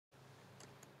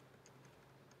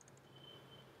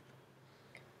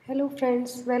Hello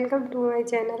friends, welcome to my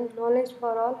channel Knowledge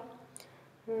for All.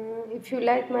 If you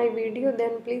like my video,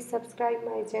 then please subscribe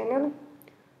my channel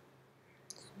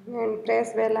and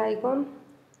press bell icon.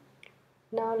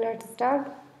 Now let's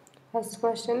start. First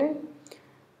question is,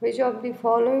 which of the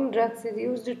following drugs is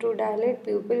used to dilate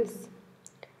pupils?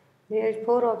 There are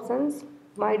four options: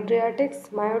 mydriatics,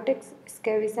 myotics,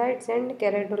 scavicides and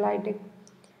keratolytic.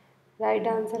 Right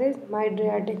answer is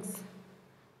mydriatics.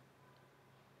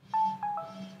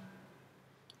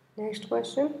 Next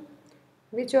question.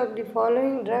 Which of the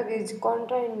following drug is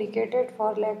contraindicated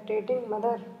for lactating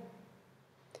mother?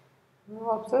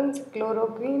 Options: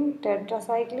 chloroquine,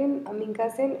 tetracycline,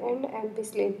 amikacin and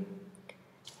ampicillin.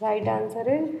 Right answer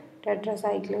is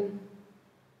tetracycline.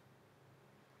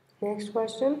 Next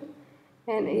question.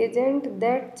 An agent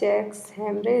that checks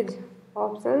hemorrhage.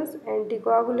 Options: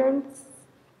 anticoagulants,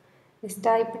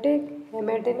 styptic,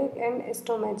 hematinic and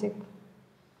stomachic.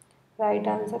 Right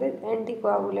answer is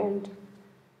anticoagulant.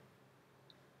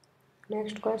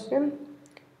 Next question.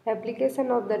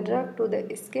 Application of the drug to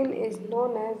the skin is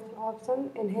known as option: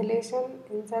 inhalation,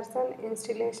 insertion,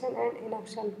 instillation and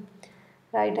induction.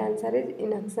 Right answer is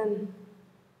induction.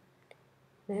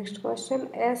 Next question.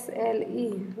 SLE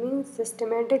means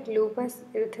systematic lupus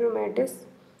erythematosus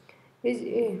is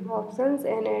a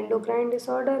options: an endocrine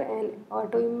disorder, an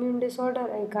autoimmune disorder,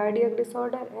 a cardiac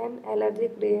disorder, an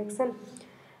allergic reaction.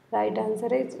 Right answer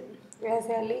is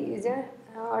SLE is a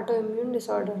autoimmune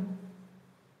disorder.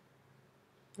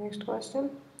 Next question.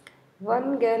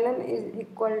 1 gallon is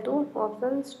equal to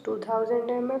options: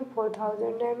 2000 ml,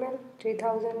 4000 ml,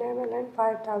 3000 ml and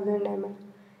 5000 ml.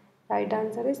 Right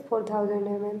answer is 4000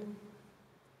 ml.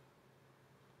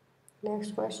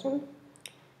 Next question.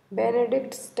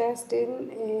 Benedict's test in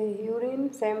a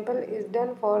urine sample is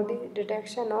done for the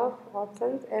detection of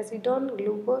options: acetone,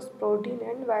 glucose, protein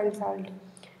and bile salt.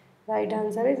 Right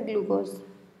answer is glucose.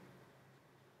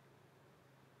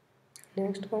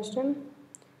 Next question.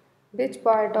 Which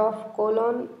part of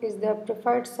colon is the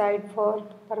preferred site for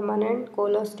permanent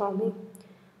colostomy?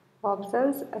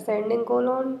 Options: ascending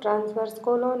colon, transverse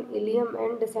colon, ileum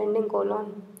and descending colon.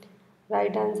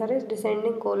 Right answer is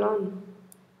descending colon.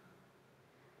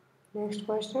 Next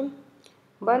question.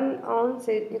 1 ounce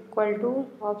is equal to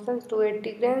options: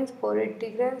 280 grams,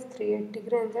 480 grams, 380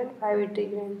 grams and 580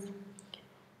 grams.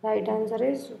 Right answer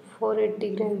is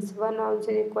 480 grams. 1 ounce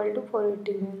is equal to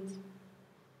 480 grams.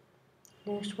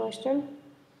 Next question.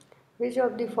 Which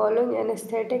of the following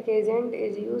anesthetic agent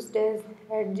is used as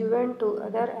adjuvant to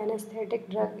other anesthetic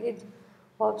drug? Is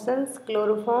options: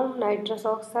 chloroform,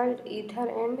 nitrous oxide, ether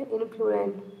and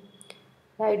influorine.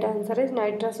 Right answer is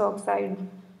nitrous oxide.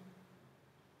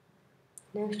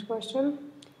 Next question.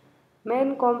 Main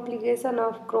complication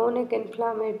of chronic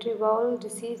inflammatory bowel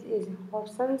disease is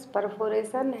options: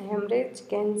 perforation, hemorrhage,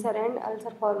 cancer and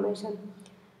ulcer formation.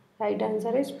 Right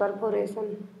answer is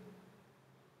perforation.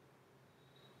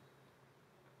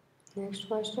 Next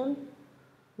question.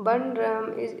 1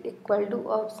 gram is equal to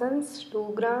options: 2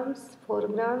 grams, 4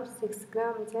 grams, 6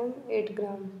 grams and 8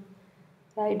 grams.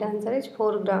 Right answer is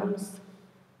 4 grams.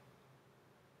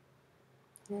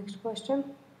 Next question.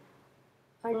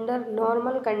 Under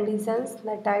normal conditions,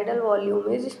 the tidal volume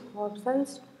is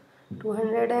options: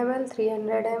 200 ml,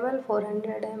 300 ml,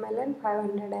 400 ml and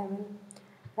 500 ml.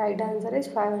 Right answer is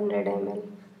 500 ml.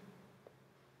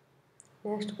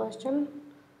 Next question.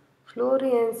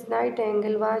 Florence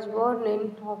Nightingale was born in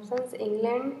options: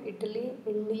 England, Italy,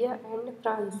 India and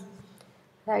France.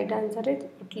 Right answer is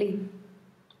Italy.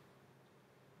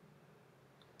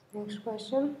 Next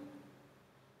question.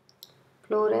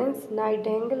 Florence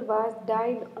Nightingale was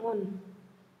died on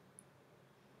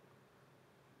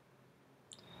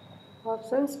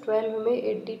options: 12 May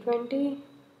 1820,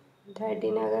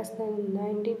 13 August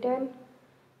 1910,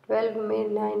 12 May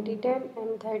 1910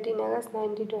 and 13 August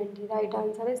 1920. Right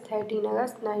answer is 13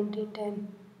 August 1910.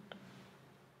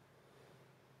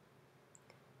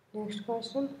 Next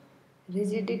question.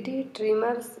 Rigidity,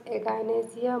 tremors,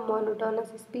 akinesia,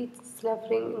 monotonous speech,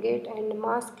 sloughing gait and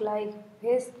mask-like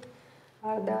face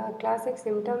are the classic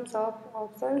symptoms of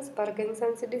options: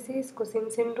 Parkinson's disease, Cushing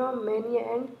syndrome, mania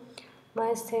and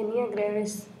myasthenia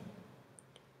gravis.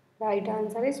 Right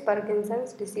answer is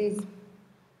Parkinson's disease.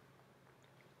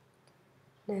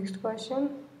 Next question.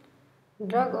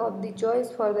 Drug of the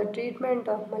choice for the treatment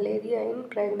of malaria in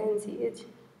pregnancy is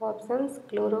options: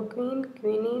 chloroquine,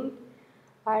 quinine,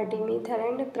 artemether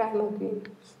and primaquine.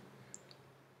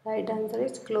 Right answer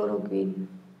is chloroquine.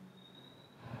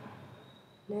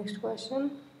 Next question.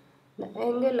 The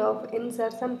angle of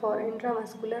insertion for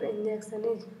intramuscular injection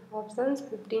is options: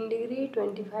 15 degree,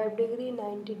 25 degree,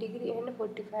 90 degree and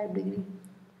 45 degree.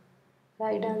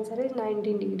 Right answer is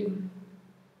 19 degree.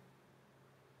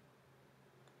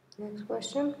 Next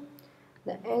question.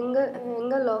 The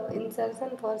angle of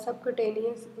insertion for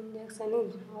subcutaneous injection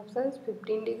is options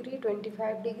 15 degree,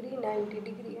 25 degree, 90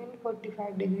 degree and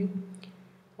 45 degree.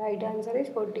 Right answer is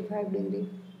 45 degree.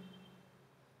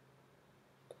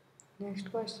 Next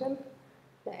question.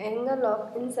 The angle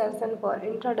of insertion for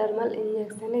intradermal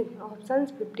injection is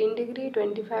options 15 degree,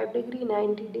 25 degree,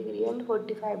 90 degree and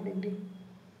 45 degree.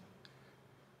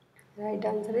 Right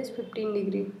answer is 15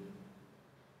 degree.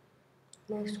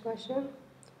 Next question.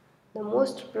 The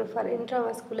most preferred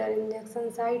intramuscular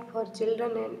injection site for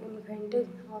children and infants is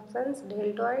options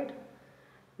deltoid,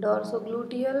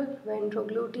 dorsogluteal,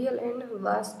 ventrogluteal and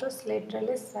vastus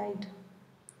lateralis site.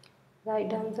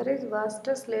 Right answer is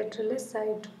vastus lateralis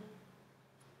site.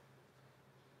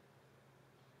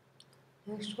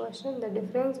 Next question. The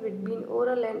difference between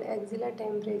oral and axilla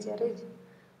temperature is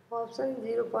option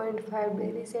 0.5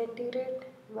 degree centigrade,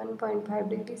 1.5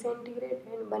 degree centigrade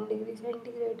and 1 degree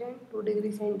centigrade and 2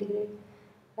 degree centigrade.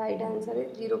 Right answer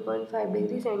is 0.5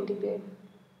 degree centigrade.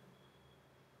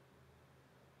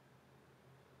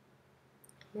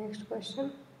 Next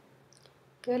question.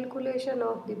 Calculation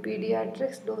of the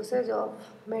pediatrics dosage of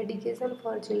medication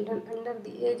for children under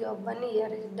the age of 1 year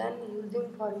is done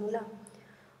using formula.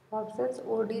 Options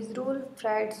OD's rule,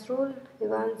 Freud's rule,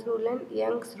 Evans rule and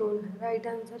Young's rule. Right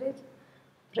answer is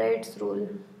Freud's rule.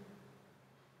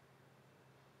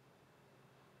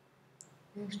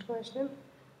 Next question.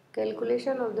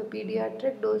 Calculation of the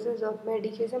pediatric dosage of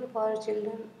medication for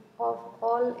children of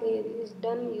all age is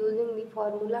done using the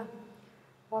formula.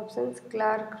 Options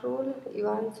Clark rule,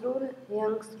 Evans rule,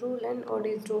 Young's rule and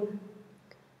Oddy's rule.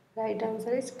 Right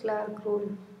answer is Clark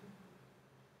rule.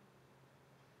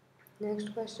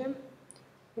 Next question.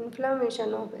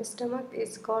 Inflammation of stomach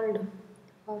is called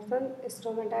option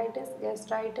stomatitis,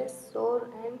 gastritis, sore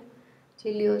and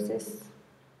chiliosis.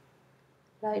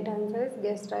 Right answer is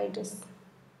gastritis.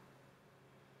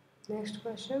 Next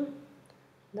question.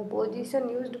 The position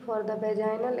used for the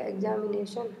vaginal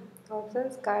examination.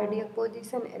 Options cardiac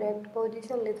position, erect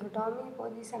position, lithotomy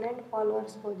position and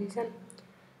florence position.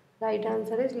 Right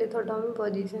answer is lithotomy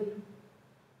position.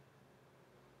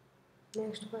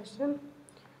 Next question.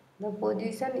 The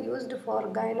position used for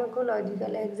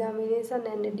gynecological examination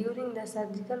and during the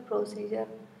surgical procedure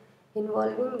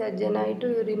involving the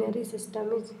genitourinary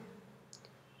system is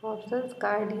options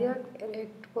cardiac,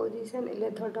 erect position,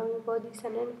 lithotomy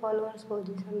position and florence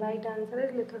position. Right answer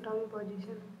is lithotomy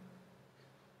position.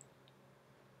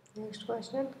 Next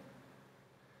question.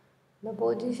 The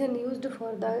position used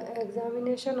for the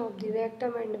examination of the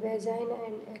rectum and vagina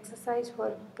and exercise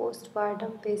for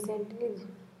postpartum patient is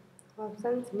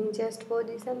options knee chest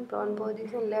position, prone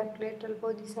position, left lateral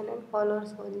position and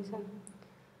florence position.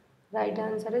 Right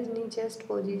answer is knee chest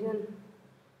position.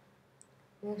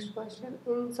 Next question.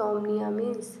 Insomnia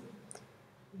means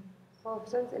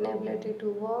options inability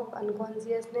to walk,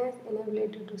 unconsciousness,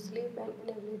 inability to sleep and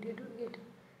inability to eat.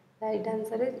 Right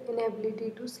answer is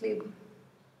inability to sleep.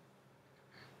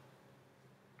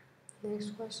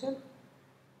 Next question.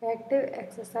 Active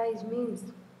exercise means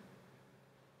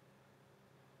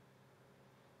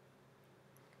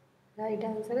right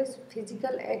answer is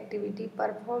physical activity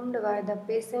performed by the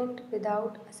patient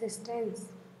without assistance.